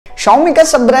Xiaomi का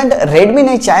सब brand Redmi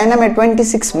ने चाइना में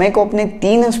 26 मई को अपने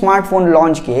 3 स्मार्टफोन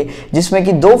लॉन्च किए, जिसमें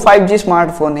कि 2 5G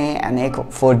स्मार्टफोन है एंड एक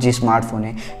 4G स्मार्टफोन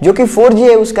है। जो कि 4G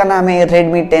है उसका नाम है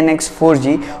Redmi 10x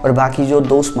 4G और बाकी जो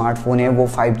 2 स्मार्टफोन है वो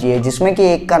 5G है, जिसमें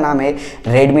कि एक का नाम है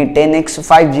Redmi 10x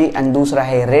 5G एंड दूसरा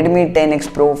है Redmi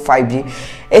 10x Pro 5G।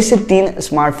 ऐसे 3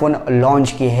 स्मार्टफोन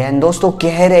लॉन्च किए हैं। दोस्तों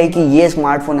कह रहे हैं कि ये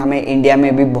स्मार्टफोन हमें इंडिया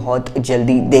में भी बहुत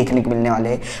जल्दी देखने को मिलने वाले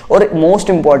हैं और मोस्ट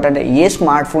इंपॉर्टेंट ये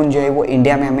स्मार्टफोन जो है वो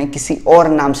इंडिया में हमें किसी और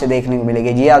नाम से देखने को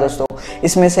मिलेंगे। जी हाँ दोस्तों,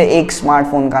 इसमें से एक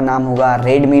स्मार्टफोन का नाम होगा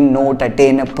Redmi Note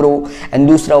 10 Pro एंड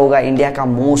दूसरा होगा इंडिया का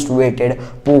मोस्ट वेटेड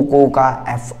पोको का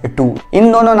F2।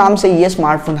 इन दोनों नाम से ये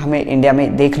स्मार्टफोन हमें इंडिया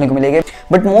में देखने को मिलेंगे।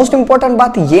 बट मोस्ट इंपॉर्टेंट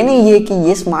बात ये नहीं है कि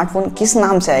ये स्मार्टफोन किस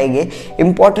नाम से आएंगे,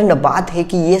 इंपॉर्टेंट बात है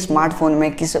कि ये स्मार्टफोन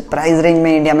में किस प्राइस रेंज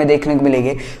में इंडिया में देखने को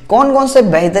मिलेंगे, कौन कौन से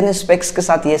बेहतरीन स्पेक्स के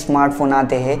साथ ये स्मार्टफोन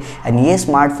आते हैं एंड ये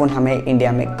स्मार्टफोन हमें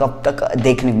इंडिया में कब तक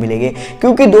देखने को मिलेंगे।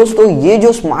 क्योंकि दोस्तों ये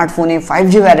जो स्मार्टफोन है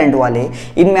 5G वेरिएंट वाले,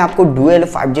 इनमें आपको डुअल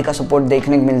 5G का सपोर्ट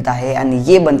देखने को मिलता है एंड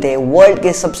ये बनते हैं वर्ल्ड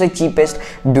के सबसे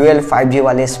चीपेस्ट डुअल 5G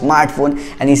वाले स्मार्टफोन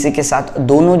एंड इसी के साथ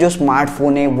दोनों जो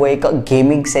स्मार्टफोन है वो एक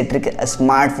गेमिंग सेंट्रिक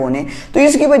स्मार्टफोन है। तो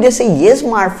इसकी वजह से ये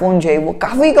स्मार्टफोन जो है वो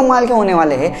काफी कमाल के होने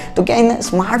वाले हैं। तो क्या इन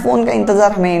स्मार्टफोन का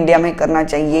इंतजार हमें इंडिया में करना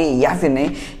चाहिए या फिर नहीं,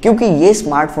 क्योंकि ये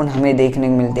स्मार्टफोन हमें देखने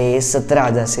को मिलते हैं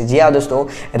 17,000 से। जी हाँ दोस्तों,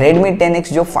 Redmi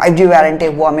 10X जो 5G वेरिएंट है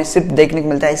वो हमें सिर्फ देखने को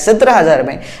मिलता है 17,000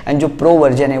 में एंड जो प्रो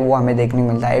वर्जन है वो हमें देखने को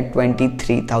मिलता है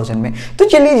 23,000 में। तो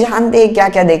चलिए जानते हैं क्या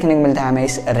क्या देखने को मिलता है हमें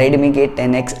इस Redmi के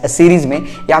 10X सीरीज में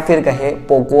या फिर कहे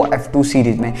पोको F2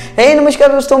 सीरीज में।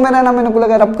 नमस्कार दोस्तों, मेरा नाम है नकुल।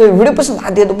 अगर आपको वीडियो पसंद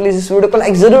आती है तो प्लीज इस वीडियो को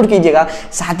लाइक जरूर कीजिएगा।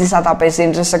 साथ ही साथ आप ऐसे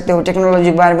इंटरेस्ट रखते हो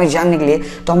टेक्नोलॉजी के बारे में जानने के लिए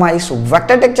तो हमारे इस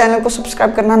वेक्टर टेक चैनल को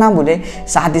सब्सक्राइब करना ना भूले,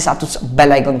 साथ ही साथ उस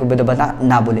बेल आइकन को भी दबाना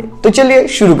ना भूले। तो चलिए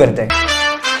शुरू करते हैं।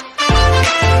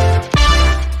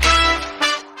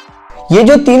 ये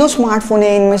जो तीनों स्मार्टफोन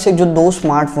है इनमें से जो 2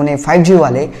 स्मार्टफोन है 5G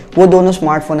वाले, वो दोनों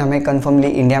स्मार्टफोन हमें कंफर्मली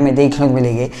इंडिया में देखने को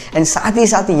मिलेंगे एंड साथ ही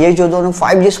साथ ये जो दोनों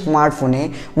 5G स्मार्टफोन है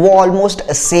वो ऑलमोस्ट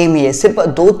सेम ही है। सिर्फ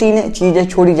 2-3 चीजें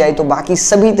छोड़ी जाए तो बाकी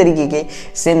सभी तरीके के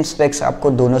सेम स्पेक्स आपको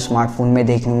दोनों स्मार्टफोन में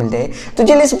देखने को मिलते हैं। तो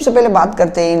चलिए सबसे पहले बात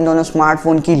करते हैं इन दोनों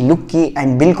स्मार्टफोन की लुक की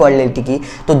एंड बिल्ड क्वालिटी की।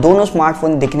 तो दोनों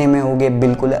स्मार्टफोन दिखने में होंगे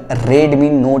बिल्कुल Redmi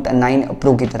Note 9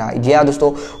 Pro की तरह। जी हाँ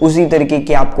दोस्तों, उसी तरीके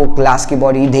की आपको ग्लास की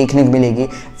बॉडी देखने को मिलेगी।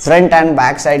 फ्रंट एंड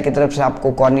बैक साइड की तरफ से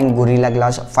आपको कॉर्निंग गोरिल्ला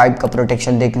ग्लास 5 का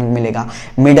प्रोटेक्शन देखने को मिलेगा।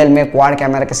 मिडल में क्वाड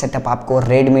कैमरा का सेटअप आपको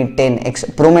Redmi 10X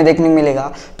Pro में देखने को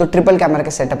मिलेगा, तो ट्रिपल कैमरा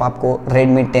का सेटअप आपको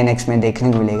Redmi 10X में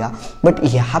देखने को मिलेगा। बट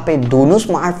यहाँ पे दोनों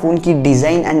स्मार्टफोन की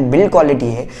डिजाइन एंड बिल्ड क्वालिटी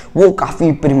है वो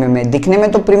काफी प्रीमियम है। दिखने में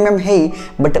तो प्रीमियम है ही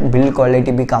बट बिल्ड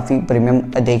क्वालिटी भी काफी प्रीमियम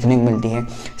देखने को मिलती है।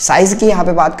 साइज की यहाँ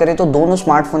पे बात करें तो दोनों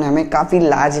स्मार्टफोन हमें काफी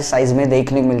लार्ज साइज में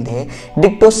देखने को मिलते हैं।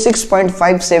 डिक्टो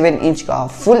 6.57 इंच का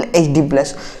full HD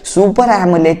plus super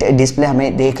AMOLED display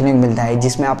हमें देखने को मिलता है,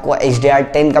 जिसमें आपको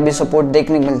HDR10 का भी सपोर्ट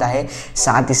देखने को मिलता है।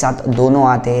 साथ ही साथ दोनों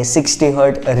आते हैं 60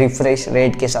 हर्ट्ज रिफ्रेश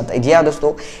रेट के साथ। जी हाँ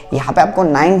दोस्तों, यहाँ पे आपको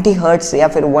 90 हर्ट्ज या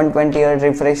फिर 120 हर्ट्ज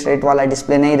रिफ्रेश रेट वाला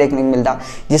डिस्प्ले नहीं देखने को मिलता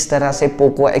जिस तरह से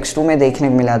पोको X2 में देखने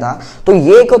को मिला था। तो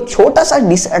ये एक छोटा सा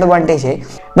डिसएडवांटेज है,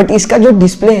 बट इसका जो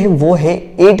डिस्प्ले है वो है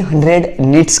 800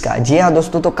 निट्स का। जी हाँ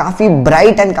दोस्तों, तो काफी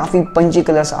ब्राइट एंड काफी पंची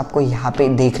कलर्स आपको यहाँ पे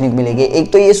देखने को मिलेंगे।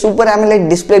 एक तो ये सुपर एमोलेड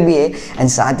डिस्प्ले भी है एंड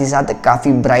साथ ही साथ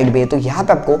काफी ब्राइट भी है, तो यहाँ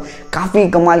पे आपको काफी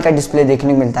कमाल का डिस्प्ले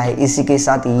देखने को मिलता है। इसी के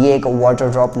साथ ये एक वाटर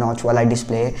ड्रॉप नॉच वाला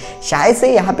डिस्प्ले है। शायद से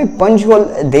यहाँ पे पंच होल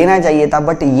देना चाहिए था,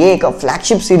 बट ये एक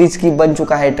फ्लैगशिप सीरीज की बन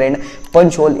चुका है ट्रेंड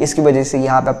पंच होल, इसकी वजह से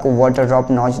यहाँ पे आपको वाटर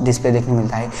ड्रॉप नॉच डिस्प्ले देखने को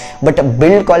मिलता है। बट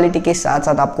बिल्ड क्वालिटी के साथ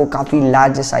साथ आपको काफी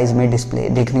लार्ज साइज में डिस्प्ले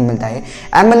देखने को मिलता है।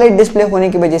 एमोलेड डिस्प्ले होने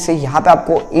की वजह से यहाँ पे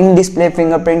आपको इन डिस्प्ले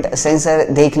फिंगरप्रिंट सेंसर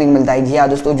देखने को मिलता है। जी हाँ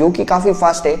दोस्तों, जो कि काफी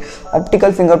फास्ट है।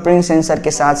 ऑप्टिकल फिंगरप्रिंट सेंसर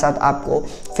के साथ साथ आपको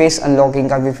फेस अनलॉकिंग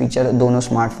का भी फीचर दोनों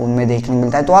स्मार्टफोन में देखने को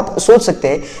मिलता है। तो आप सोच सकते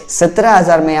हैं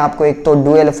 17,000 में आपको एक तो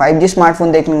डुअल 5G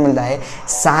स्मार्टफोन देखने को मिलता है,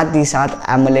 साथ ही साथ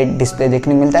एमोलेड डिस्प्ले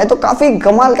देखने को मिलता है। तो काफी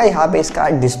कमाल का यहाँ पे इसका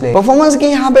डिस्प्ले। परफॉर्मेंस की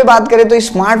यहाँ पे बात करें तो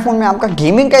इस स्मार्टफोन में आपका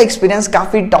गेमिंग का एक्सपीरियंस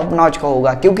काफी टॉप नॉच का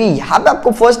होगा, क्योंकि यहाँ पे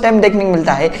आपको फर्स्ट टाइम देखने को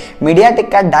मिलता है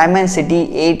मीडियाटेक का डायमेंसिटी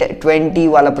 820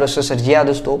 वाला प्रोसेसर। जी हाँ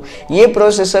दोस्तों, ये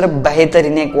प्रोसेसर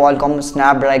बेहतरीन है क्वालकॉम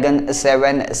स्नैपड्रैगन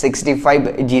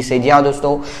 765G से। जी हाँ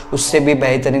दोस्तों, उससे भी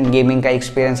बेहतरीन गेमिंग का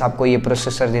एक्सपीरियंस आपको ये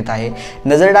प्रोसेसर देता है।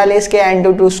 नजर डाले इसके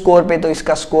एंटूटू स्कोर पे तो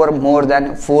इसका स्कोर मोर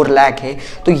देन 4 लाख है।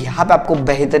 तो यहाँ पे आपको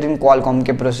बेहतरीन क्वालकॉम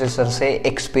के प्रोसेसर से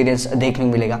एक्सपीरियंस देखने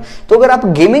को मिलेगा। तो अगर आप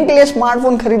गेमिंग के लिए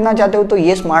स्मार्टफोन खरीदना चाहते हो तो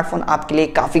ये स्मार्टफोन आपके लिए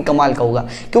काफी कमाल का होगा,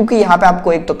 क्योंकि यहाँ पे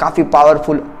आपको एक तो काफी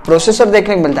पावरफुल प्रोसेसर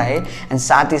देखने को मिलता है एंड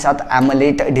साथ ही साथ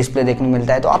एमोलेड डिस्प्ले देखने को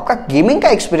मिलता है। तो आपका गेमिंग का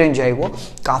एक्सपीरियंस जो है वो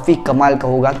काफ़ी कमाल का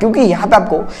होगा, क्योंकि यहाँ पे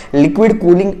आपको लिक्विड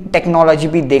कूलिंग टेक्नोलॉजी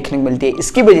भी देखने को मिलती है।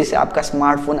 इसकी वजह से आपका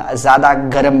स्मार्टफोन ज़्यादा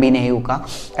गर्म भी नहीं होगा।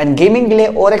 एंड गेमिंग के लिए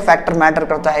और एक फैक्टर मैटर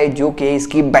करता है जो कि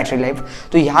इसकी बैटरी लाइफ।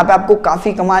 तो यहाँ पे आपको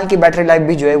काफ़ी कमाल की बैटरी लाइफ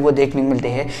भी जो है वो देखने को मिलती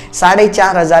है।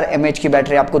 4500 mAh की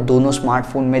बैटरी आपको दोनों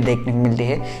स्मार्टफोन में देखने को मिलती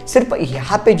है। सिर्फ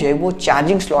यहाँ पे जो है वो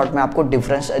चार्जिंग स्लॉट में आपको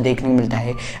डिफरेंस देखने को मिलता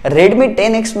है। Redmi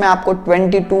 10x में आपको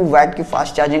 22 वाट की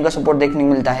फास्ट चार्जिंग का सपोर्ट देखने को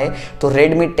मिलता है, तो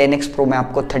Redmi 10x Pro में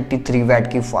आपको 33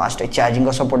 वाट की फास्ट चार्जिंग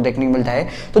का सपोर्ट देखने को मिलता है।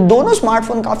 तो दोनों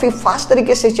स्मार्टफोन काफ़ी फास्ट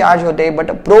तरीके से चार्ज होते हैं,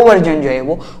 बट प्रो वर्जन जो है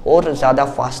वो और ज़्यादा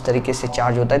फास्ट तरीके से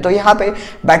चार्ज होता है। तो यहाँ पे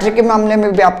बैटरी के मामले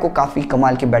में भी आपको काफ़ी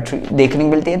कमाल की बैटरी देखने को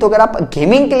मिलती है। तो अगर आप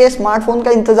गेमिंग के लिए स्मार्टफोन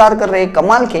का इंतजार कर रहे हैं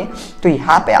कमाल के, तो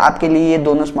यहाँ पे आपके लिए ये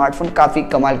दोनों स्मार्टफोन काफ़ी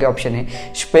कमाल के ऑप्शन है।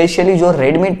 स्पेशली जो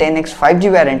Redmi 10x 5G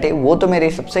वेरिएंट है वो तो मेरे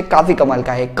हिसाब से काफ़ी कमाल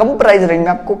का है। कम प्राइस रेंज में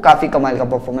आपको काफ़ी कमाल का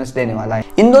परफॉर्मेंस देने वाला है।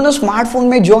 इन दोनों स्मार्टफोन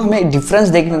में जो हमें डिफरेंस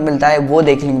देखने को मिलता है वो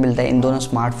देखने को मिलता है इन दोनों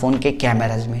स्मार्टफोन के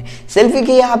कैमराज में। सेल्फी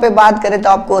की यहाँ पे बात करें तो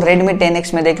आपको Redmi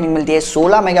 10x में देखने को मिलती है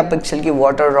 16 मेगापिक्सल की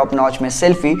वाटर ड्रॉप नॉच में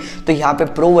सेल्फी। तो यहाँ पे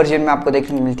प्रो वर्जन में आपको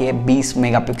देखने को मिलती है 20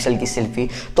 मेगापिक्सल की सेल्फी।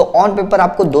 तो ऑन पेपर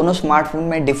आपको दोनों स्मार्टफोन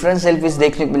में डिफरेंट सेल्फीज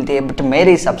देखने को मिलती है, बट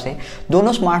मेरे हिसाब से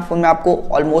दोनों स्मार्टफोन में आपको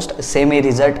ऑलमोस्ट सेम ही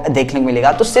रिजल्ट देखने को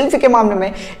मिलेगा। तो सेल्फी के मामले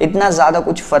में इतना ज़्यादा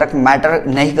कुछ फर्क मैटर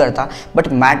नहीं करता, बट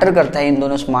मैटर करता है इन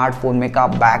दोनों स्मार्टफोन में का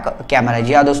बैक कैमरा।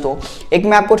 जी हाँ दोस्तों, एक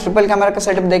में आपको ट्रिपल कैमरा का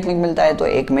सेटअप देखने को मिलता है, तो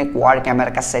एक में क्वाड कैमरा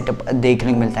का सेटअप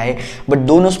देखने को मिलता है। बट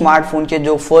दोनों स्मार्टफोन के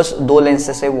जो फर्स्ट दो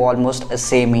लेंसेस है वो ऑलमोस्ट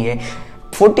सेम ही है।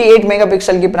 48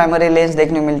 मेगापिक्सल की प्राइमरी लेंस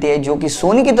देखने को मिलती है जो कि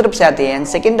सोनी की तरफ से आती है, एंड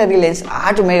सेकेंडरी लेंस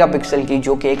 8 मेगापिक्सल की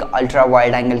जो कि एक अल्ट्रा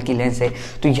वाइड एंगल की लेंस है।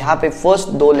 तो यहाँ पे फर्स्ट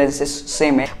दो लेंसेस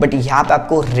सेम है, बट यहाँ पे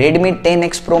आपको Redmi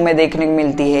 10x Pro में देखने को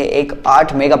मिलती है एक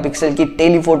 8 मेगापिक्सल की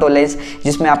टेलीफोटो लेंस,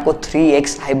 जिसमें आपको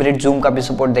 3x हाइब्रिड जूम का भी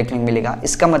सपोर्ट देखने को मिलेगा।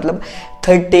 इसका मतलब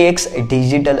 30x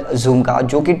डिजिटल जूम का,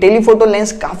 जो कि टेलीफोटो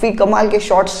लेंस काफ़ी कमाल के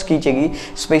शॉट्स खींचेगी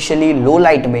स्पेशली लो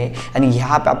लाइट में। एंड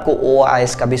यहाँ पे आपको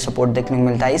OIS का भी सपोर्ट देखने को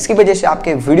मिलता है। इसकी वजह से आपके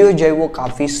वीडियो जो है वो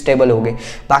काफ़ी स्टेबल हो गए।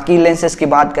 बाकी लेंसेस की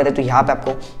बात करें तो यहाँ पे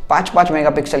आपको 5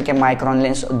 मेगापिक्सल के माइक्रोन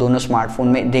लेंस दोनों स्मार्टफोन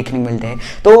में देखने को मिलते हैं।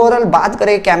 तो ओवरऑल बात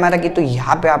करें कैमरा की, तो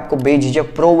यहाँ पे आपको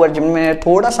बेझिझक प्रो वर्जन में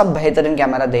थोड़ा सा बेहतरीन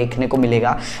कैमरा देखने को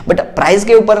मिलेगा। बट प्राइस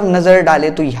के ऊपर नजर डाले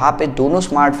तो यहाँ पे दोनों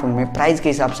स्मार्टफोन में प्राइस के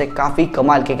हिसाब से काफ़ी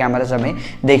कमाल के कैमराज हमें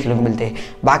देखने को मिलते हैं।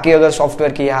 बाकी अगर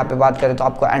सॉफ्टवेयर की यहाँ पे बात करें तो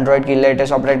आपको एंड्रॉइड की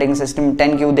लेटेस्ट ऑपरेटिंग सिस्टम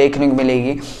 10Q देखने को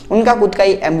मिलेगी। उनका खुद का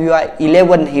ही MUI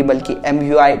 11 नहीं बल्कि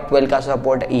MUI 12 का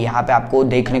सपोर्ट यहाँ पे आपको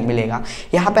देखने को मिलेगा।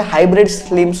 यहाँ पे हाइब्रिड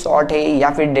स्लिम स्लॉट है या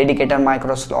फिर डेडिकेटेड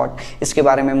माइक्रो स्लॉट, इसके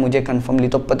बारे में मुझे कंफर्मली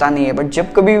तो पता नहीं है, बट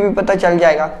जब कभी भी पता चल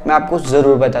जाएगा मैं आपको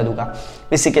जरूर बता दूंगा।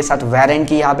 इसी के साथ वेरिएंट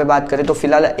की यहाँ पे बात करें तो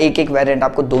फिलहाल एक वेरिएंट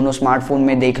आपको दोनों स्मार्टफोन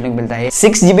में देखने को मिलता है।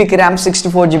 6GB की रैम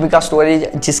 64GB का स्टोरेज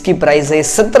जिसकी प्राइस है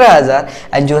 17,000,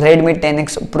 एंड जो Redmi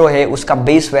 10x Pro है उसका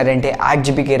बेस वेरिएंट है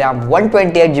 8GB की रैम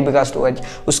 128GB का स्टोरेज,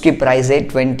 उसकी प्राइस है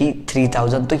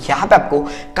 23,000। तो यहाँ पे आपको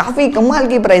काफी कमाल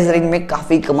की प्राइस रेंज में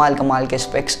काफी कमाल के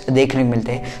स्पेक्स देखने को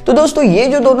मिलते हैं। तो दोस्तों ये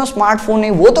जो दोनों स्मार्टफोन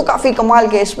है वो तो काफी कमाल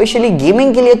के, स्पेशली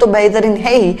गेमिंग के लिए तो बेहतरीन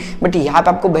है ही, बट यहाँ पे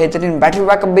आपको बेहतरीन बैटरी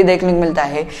बैकअप भी देखने को मिलता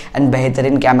है एंड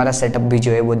बेहतरीन कैमरा सेटअप भी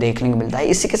जो है वो देखने को मिलता है।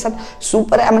 इसी के साथ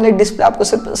सुपर एमोलेड डिस्प्ले आपको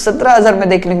सिर्फ 17,000 में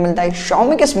देखने को मिलता है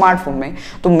Xiaomi के स्मार्टफोन में।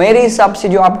 तो मेरे हिसाब से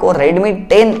जो आपको Redmi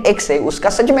 10X है उसका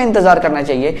सच में इंतजार करना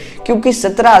चाहिए, क्योंकि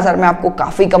 17,000 में आपको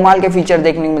काफी कमाल के फीचर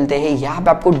देखने को मिलते हैं। यहाँ पे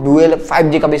आपको डुअल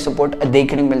 5G का भी सपोर्ट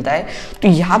देखने को मिलता है। तो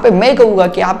यहाँ पे मैं कहूंगा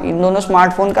कि आप इन दोनों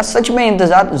स्मार्टफोन का सच में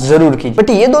इंतजार जरूर कीजिए। बट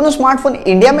ये दोनों स्मार्टफोन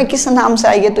इंडिया में किस नाम से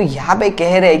आएंगे, तो यहाँ पे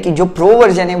कह रहे हैं कि जो प्रो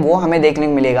वर्जन है वो हमें देखने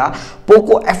को मिलेगा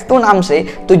पोको F2 नाम से।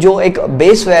 तो जो एक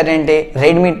बेस वेरिएंट है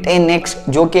Redmi 10X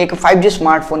जो कि एक 5G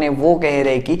स्मार्टफोन है, वो कह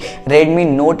रहे हैं कि Redmi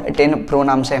Note 10 Pro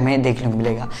नाम से हमें देखने को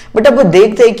मिलेगा। बट अब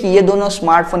देखते हैं कि ये दोनों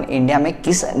स्मार्टफोन इंडिया में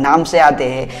किस नाम से आते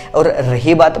हैं। और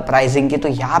रही बात प्राइसिंग की, तो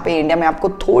यहाँ पे इंडिया में आपको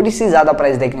थोड़ी सी ज्यादा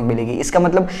प्राइस देखने को मिलेगी। इसका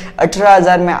मतलब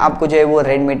 18,000 में आपको जो है वो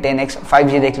Redmi 10X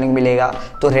 5G देखने को मिलेगा,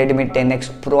 तो Redmi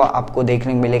 10X Pro आपको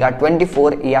देखने को मिलेगा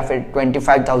 24 या फिर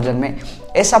 25,000 में।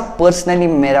 ऐसा पर्सनली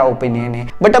मेरा ओपिनियन है।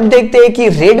 बट अब देखते हैं कि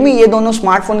Redmi ये दोनों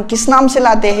स्मार्टफोन किस नाम से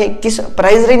लाते हैं, किस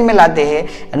प्राइस रेंज में लाते हैं,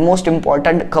 एंड मोस्ट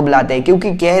इंपॉर्टेंट कब लाते हैं,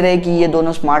 क्योंकि कह रहे हैं कि ये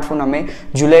दोनों स्मार्टफोन हमें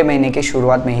जुलाई महीने के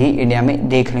शुरुआत में ही इंडिया में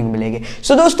देखने को मिलेंगे।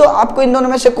 सो दोस्तों आपको इन दोनों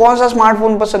में से कौन सा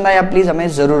स्मार्टफोन पसंद आया प्लीज हमें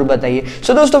जरूर बताइए।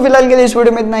 सो दोस्तों फिलहाल के लिए इस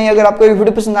वीडियो में इतना ही। अगर आपको ये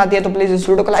वीडियो पसंद आती है तो प्लीज इस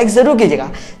वीडियो को लाइक जरूर कीजिएगा।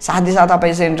 साथ ही साथ आप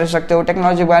ऐसे इंटरेस्ट रखते हो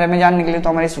टेक्नोलॉजी के बारे में जानने के लिए तो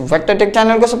हमारे इस वेक्टर टेक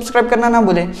चैनल को सब्सक्राइब करना ना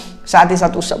भूलें, साथ ही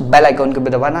साथ उस बेल आइकन को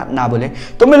भी दबाना ना भूलें।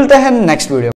 तो मिलते हैं नेक्स्ट वीडियो।